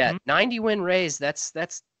said. Mm-hmm. Yeah, 90-win Rays.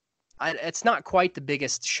 It's not quite the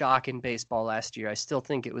biggest shock in baseball last year. I still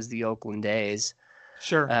think it was the Oakland A's.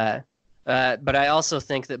 Sure. But I also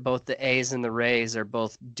think that both the A's and the Rays are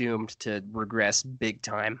both doomed to regress big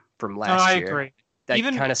time from last year. I agree. I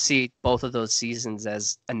kind of see both of those seasons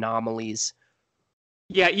as anomalies.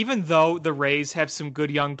 Yeah, even though the Rays have some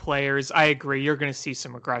good young players, I agree. You're going to see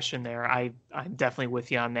some regression there. I'm definitely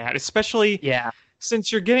with you on that, especially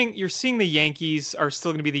since you're seeing the Yankees are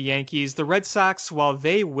still going to be the Yankees. The Red Sox, while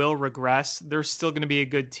they will regress, they're still going to be a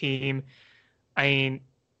good team. I mean,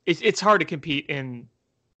 it's hard to compete in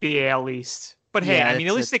the AL East. But hey, I mean,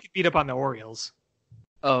 at least they could beat up on the Orioles.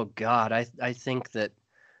 Oh God, I think that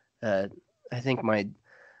I think my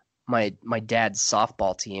dad's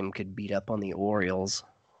softball team could beat up on the Orioles.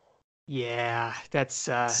 Yeah, that's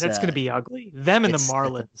going to be ugly. Them and the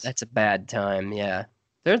Marlins. That's a bad time. Yeah,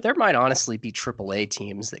 there might honestly be AAA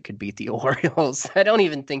teams that could beat the Orioles. I don't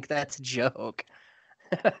even think that's a joke.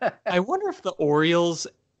 I wonder if the Orioles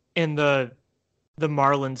and the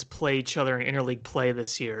Marlins play each other in interleague play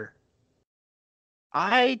this year.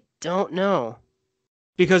 I don't know.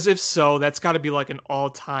 Because if so, that's got to be like an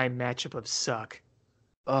all-time matchup of suck.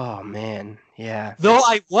 Oh, man. Yeah. Though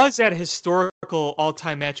I was at a historical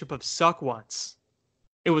all-time matchup of suck once.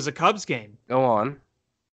 It was a Cubs game. Go on.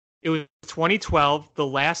 It was 2012, the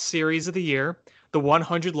last series of the year. The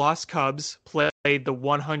 100-loss Cubs played the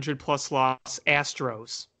 100-plus loss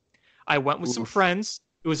Astros. I went with some friends.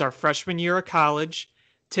 It was our freshman year of college.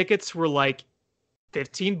 Tickets were like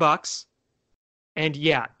 $15. And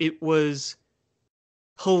yeah, it was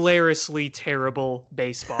hilariously terrible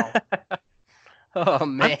baseball. Oh,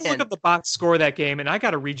 man. I'm look up the box score of that game, and I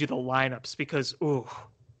got to read you the lineups because, ooh.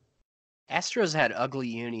 Astros had ugly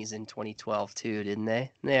unis in 2012, too, didn't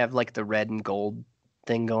they? They have, like, the red and gold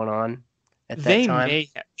thing going on at that time.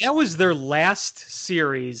 That was their last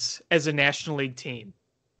series as a National League team.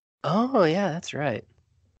 Oh, yeah, that's right.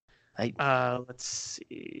 Let's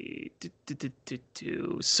see.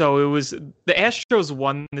 So it was the Astros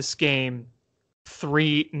won this game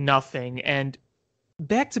 3-0, and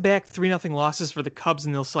back-to-back 3-0 losses for the Cubs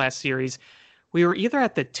in this last series. We were either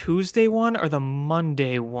at the Tuesday one or the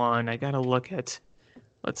Monday one. I gotta look at.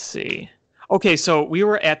 Let's see. Okay, so we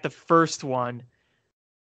were at the first one.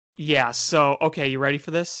 Yeah. So okay, you ready for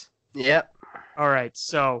this? Yep. All right.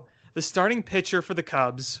 So the starting pitcher for the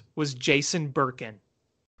Cubs was Jason Birkin.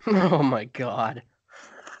 Oh my God.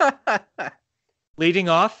 Leading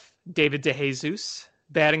off, David DeJesus.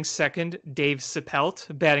 Batting second, Dave Sapelt.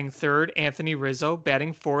 Batting third, Anthony Rizzo.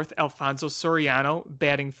 Batting fourth, Alfonso Soriano.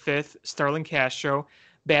 Batting fifth, Starlin Castro.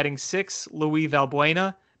 Batting sixth, Luis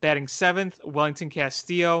Valbuena. Batting seventh, Wellington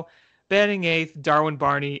Castillo. Batting eighth, Darwin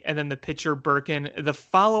Barney. And then the pitcher, Birkin. The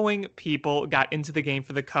following people got into the game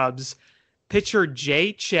for the Cubs. Pitcher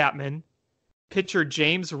Jay Chapman. Pitcher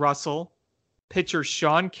James Russell. Pitcher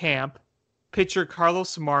Sean Camp. Pitcher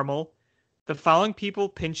Carlos Marmol. The following people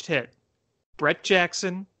pinched hit: Brett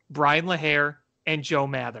Jackson, Brian LaHare, and Joe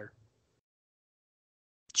Mather.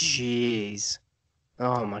 Jeez.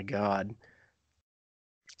 Oh my God.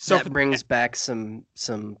 So that brings back some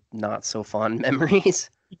not so fond memories.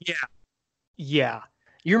 Yeah. Yeah.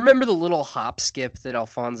 You remember the little hop skip that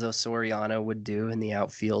Alfonso Soriano would do in the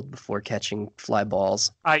outfield before catching fly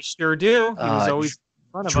balls? I sure do. He was always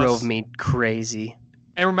in front of us. Drove me crazy.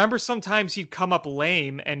 And remember, sometimes he'd come up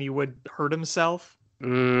lame and he would hurt himself.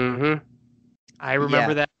 Mm-hmm. I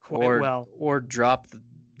remember that quite well. Or drop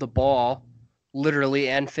the ball, literally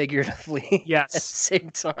and figuratively. Yes. At the same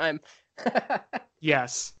time.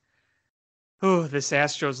 Yes. Oh, this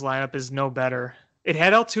Astros lineup is no better. It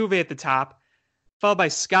had Altuve at the top, followed by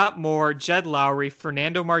Scott Moore, Jed Lowry,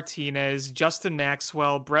 Fernando Martinez, Justin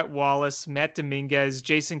Maxwell, Brett Wallace, Matt Dominguez,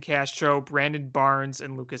 Jason Castro, Brandon Barnes,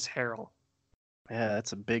 and Lucas Harrell. Yeah,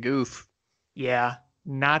 that's a big oof. Yeah,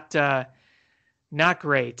 not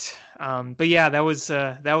great. But yeah, that was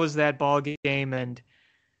that ball game, and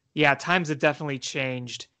yeah, times have definitely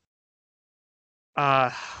changed.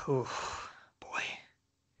 Boy,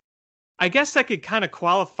 I guess that could kind of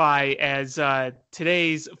qualify as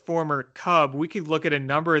today's former Cub. We could look at a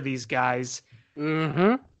number of these guys.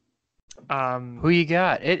 Mm-hmm. Who you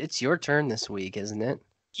got? It's your turn this week, isn't it?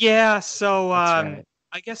 Yeah. So right.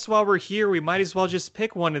 I guess while we're here, we might as well just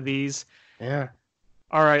pick one of these. Yeah.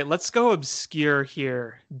 All right, let's go obscure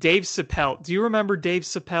here. Dave Sapelt. Do you remember Dave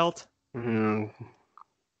Sapelt?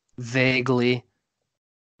 Vaguely.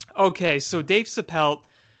 Okay, so Dave Sapelt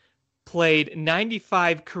played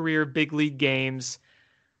 95 career big league games,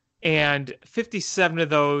 and 57 of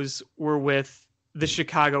those were with the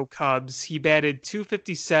Chicago Cubs. He batted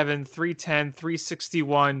 .257, .310,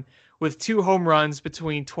 .361 with 2 home runs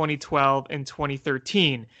between 2012 and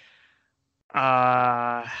 2013.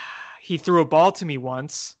 He threw a ball to me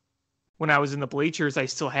once when I was in the bleachers. I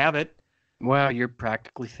still have it. Wow, you're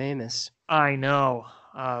practically famous. I know.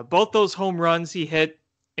 Both those home runs he hit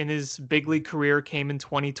in his big league career came in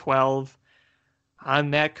 2012 on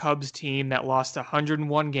that Cubs team that lost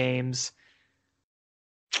 101 games.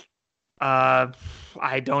 I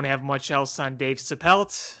don't have much else on Dave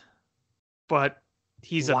Sapelt, but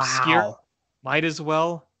he's obscure. Might as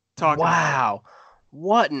well talk about it.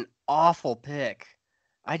 What an awful pick.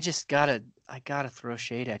 I gotta throw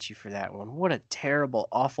shade at you for that one. What a terrible,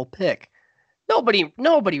 awful pick.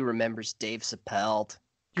 Nobody remembers Dave Sapelt.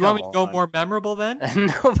 You want me to go more memorable then?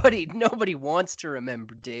 Nobody wants to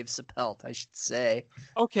remember Dave Sapelt, I should say.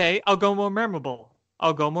 Okay, I'll go more memorable.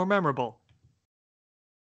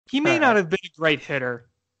 He may not have been a great hitter,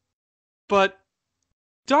 but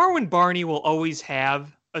Darwin Barney will always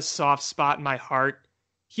have a soft spot in my heart.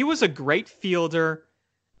 He was a great fielder,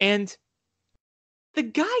 and the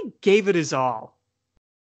guy gave it his all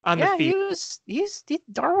on the field.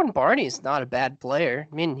 Darwin Barney's not a bad player.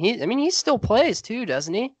 He still plays too,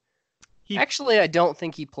 doesn't he? Actually, I don't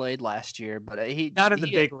think he played last year, but not in the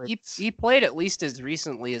big leagues. He played at least as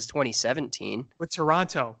recently as 2017 with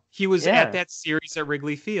Toronto. He was at that series at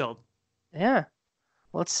Wrigley Field. Yeah.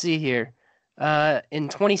 Let's see here. In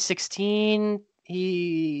 2016,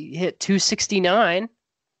 he hit .269.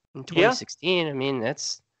 In 2016,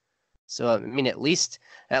 that's so. At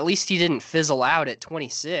least he didn't fizzle out at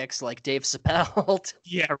 26 like Dave Sapelt.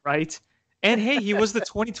 Yeah, right. And hey, he was the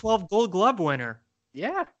 2012 Gold Glove winner.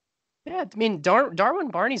 Yeah. Darwin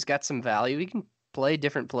Barney's got some value. He can play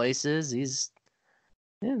different places. He's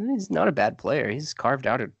not a bad player. He's carved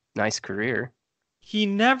out a nice career. He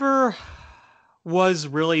never was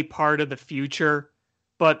really part of the future,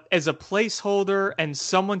 but as a placeholder and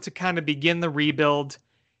someone to kind of begin the rebuild,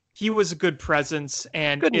 he was a good presence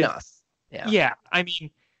and good enough. Yeah.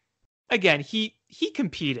 Again, he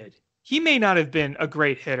competed. He may not have been a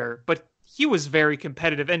great hitter, but he was very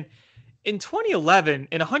competitive. And in 2011,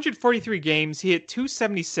 in 143 games, he hit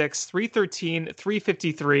 .276, .313,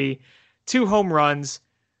 .353, 2 home runs.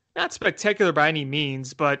 Not spectacular by any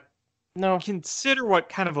means, but no. Consider what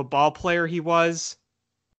kind of a ball player he was.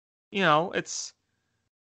 It's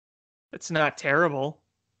not terrible.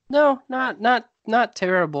 No, not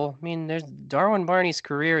terrible. There's Darwin Barney's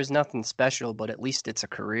career is nothing special, but at least it's a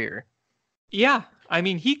career. Yeah, I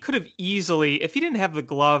mean, he could have easily, if he didn't have the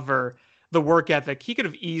glove or the work ethic, he could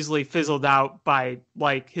have easily fizzled out by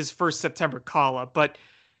like his first September call up. But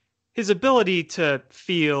his ability to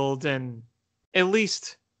field and at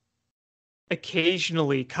least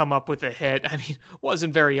occasionally come up with a hit, I mean,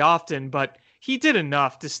 wasn't very often, but he did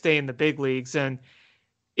enough to stay in the big leagues. And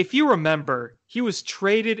if you remember, he was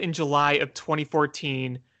traded in July of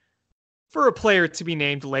 2014 for a player to be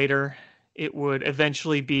named later. It would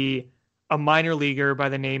eventually be a minor leaguer by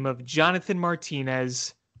the name of Jonathan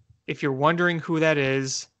Martinez. If you're wondering who that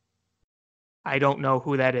is, I don't know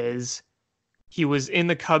who that is. He was in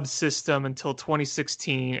the Cubs system until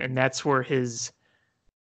 2016, and that's where his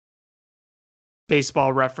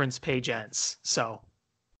baseball reference page ends. So,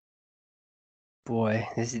 Boy,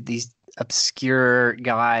 these obscure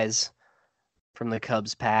guys from the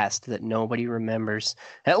Cubs past that nobody remembers.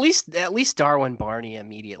 At least Darwin Barney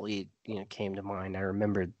immediately, came to mind. I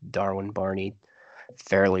remember Darwin Barney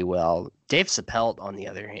fairly well. Dave Sapelt, on the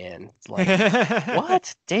other hand, like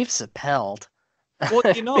what? Dave Sapelt?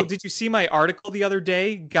 well, did you see my article the other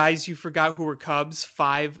day? Guys you forgot who were Cubs,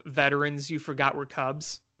 5 veterans you forgot were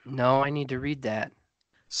Cubs. No, I need to read that.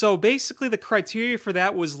 So basically, the criteria for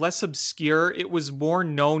that was less obscure. It was more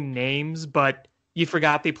known names, but you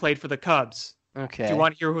forgot they played for the Cubs. Okay. Do you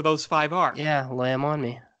want to hear who those 5 are? Yeah, lay 'em on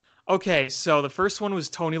me. Okay, so the first one was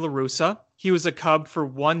Tony La Russa. He was a Cub for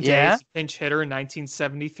one day as a pinch hitter in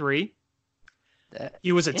 1973.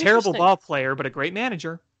 He was a terrible ball player, but a great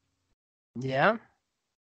manager. Yeah.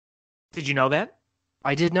 Did you know that?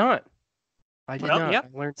 I did not. I did not.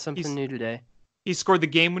 Yep. I learned something new today. He scored the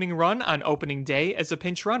game-winning run on opening day as a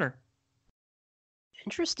pinch runner.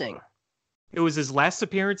 Interesting. It was his last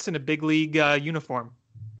appearance in a big league uniform.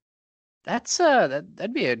 That's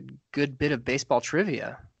that'd be a good bit of baseball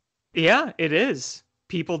trivia. Yeah, it is.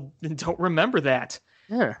 People don't remember that.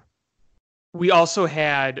 Yeah. We also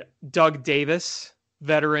had Doug Davis,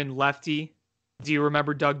 veteran lefty. Do you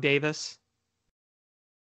remember Doug Davis?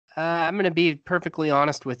 I'm going to be perfectly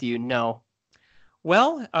honest with you. No.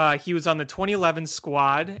 Well, he was on the 2011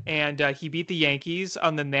 squad, and he beat the Yankees.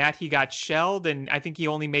 Other than that, he got shelled, and I think he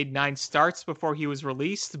only made 9 starts before he was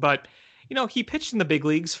released. But, he pitched in the big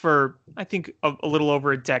leagues for, I think, a little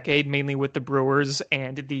over a decade, mainly with the Brewers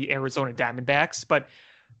and the Arizona Diamondbacks. But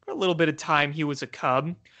for a little bit of time, he was a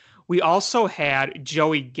Cub. We also had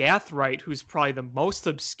Joey Gathright, who's probably the most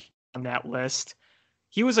obscure on that list.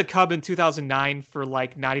 He was a Cub in 2009 for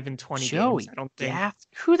like not even 20 games, I don't think.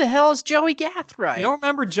 Who the hell is Joey Gathright? You don't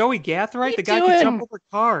remember Joey Gathright? The guy could jump over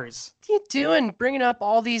cars. What are you doing? Bringing up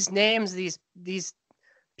all these names, these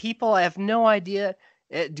people. I have no idea.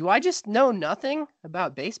 Do I just know nothing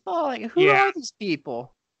about baseball? Like, who are these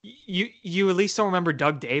people? You at least don't remember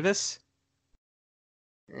Doug Davis?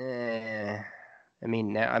 I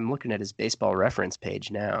mean, now I'm looking at his baseball reference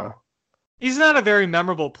page now. He's not a very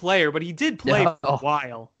memorable player, but he did play for a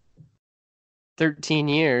while. 13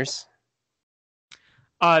 years.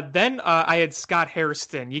 Then I had Scott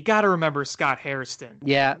Hairston. You got to remember Scott Hairston.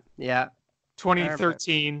 Yeah.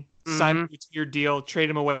 2013, signed a 2-year deal, trade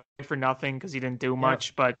him away for nothing because he didn't do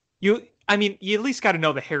much. But you at least got to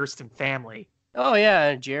know the Hairston family. Oh,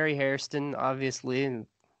 yeah. Jerry Hairston, obviously.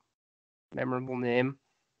 Memorable name.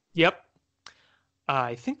 Yep.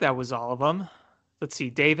 I think that was all of them. Let's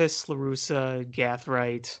see, Davis, La Russa,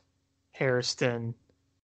 Gathright, Hairston.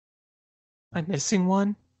 Am I missing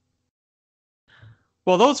one?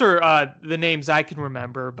 Well, those are the names I can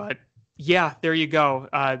remember, but yeah, there you go.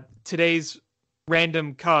 Today's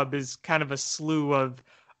random Cub is kind of a slew of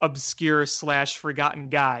obscure / forgotten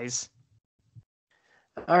guys.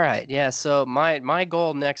 All right, yeah. So my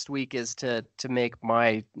goal next week is to make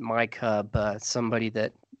my Cub somebody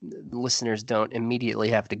that listeners don't immediately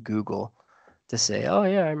have to Google to say, oh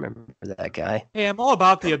yeah, I remember that guy. Hey, I'm all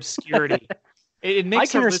about the obscurity. It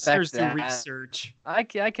makes our listeners do research. I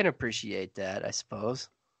can appreciate that, I suppose.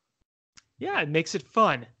 Yeah, it makes it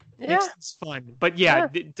fun. Yeah. Makes it fun. But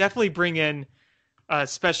definitely bring in a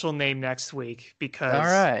special name next week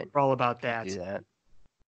because we're all about that. Do that.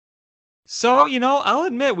 So, I'll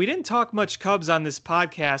admit we didn't talk much Cubs on this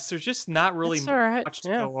podcast. There's just not really much to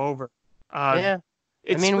go over.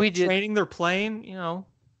 It's we did training they're playing,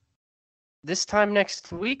 This time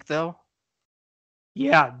next week, though.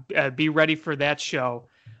 Yeah, be ready for that show.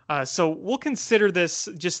 So we'll consider this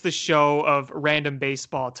just the show of random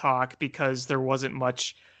baseball talk because there wasn't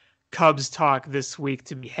much Cubs talk this week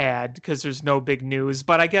to be had because there's no big news.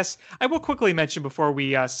 But I guess I will quickly mention before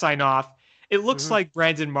we sign off, it looks like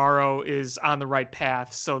Brandon Morrow is on the right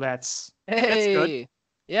path. So that's good.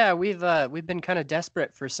 Yeah, we've been kind of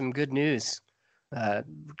desperate for some good news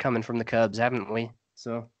coming from the Cubs, haven't we?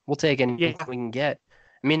 So we'll take anything Yeah. we can get.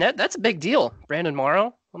 I mean, that's a big deal. Brandon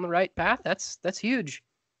Morrow on the right path. That's huge.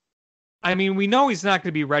 I mean, we know he's not going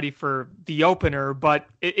to be ready for the opener, but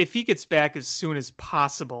if he gets back as soon as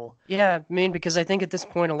possible. Yeah, I mean, because I think at this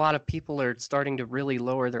point a lot of people are starting to really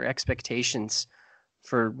lower their expectations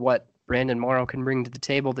for what Brandon Morrow can bring to the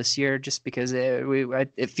table this year, just because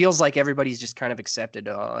it feels like everybody's just kind of accepted.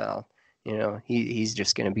 Oh well, he's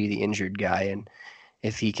just going to be the injured guy, and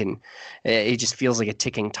if he can, it just feels like a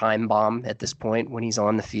ticking time bomb at this point when he's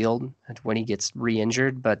on the field, when he gets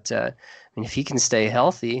re-injured. But I mean, if he can stay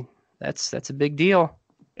healthy, that's a big deal.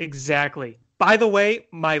 Exactly. By the way,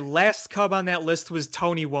 my last Cub on that list was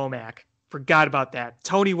Tony Womack. Forgot about that.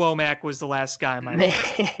 Tony Womack was the last guy on my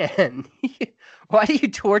list. Man, why do you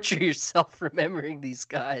torture yourself remembering these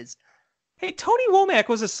guys? Hey, Tony Womack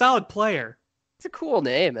was a solid player. It's a cool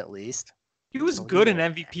name, at least. He was Tony good in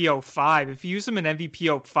Womack. MVP 05. If you use him in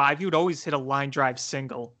MVP 05, he would always hit a line drive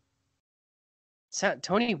single.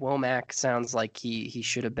 Tony Womack sounds like he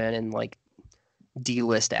should have been in like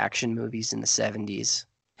D-list action movies in the 70s.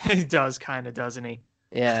 He does, kind of, doesn't he?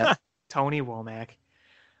 Yeah. Tony Womack.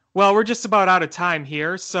 Well, we're just about out of time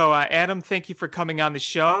here. So, Adam, thank you for coming on the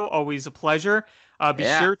show. Always a pleasure. Be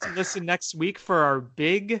Yeah. sure to listen next week for our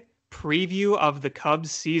big preview of the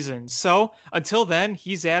Cubs season. So, until then,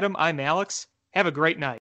 he's Adam. I'm Alex. Have a great night.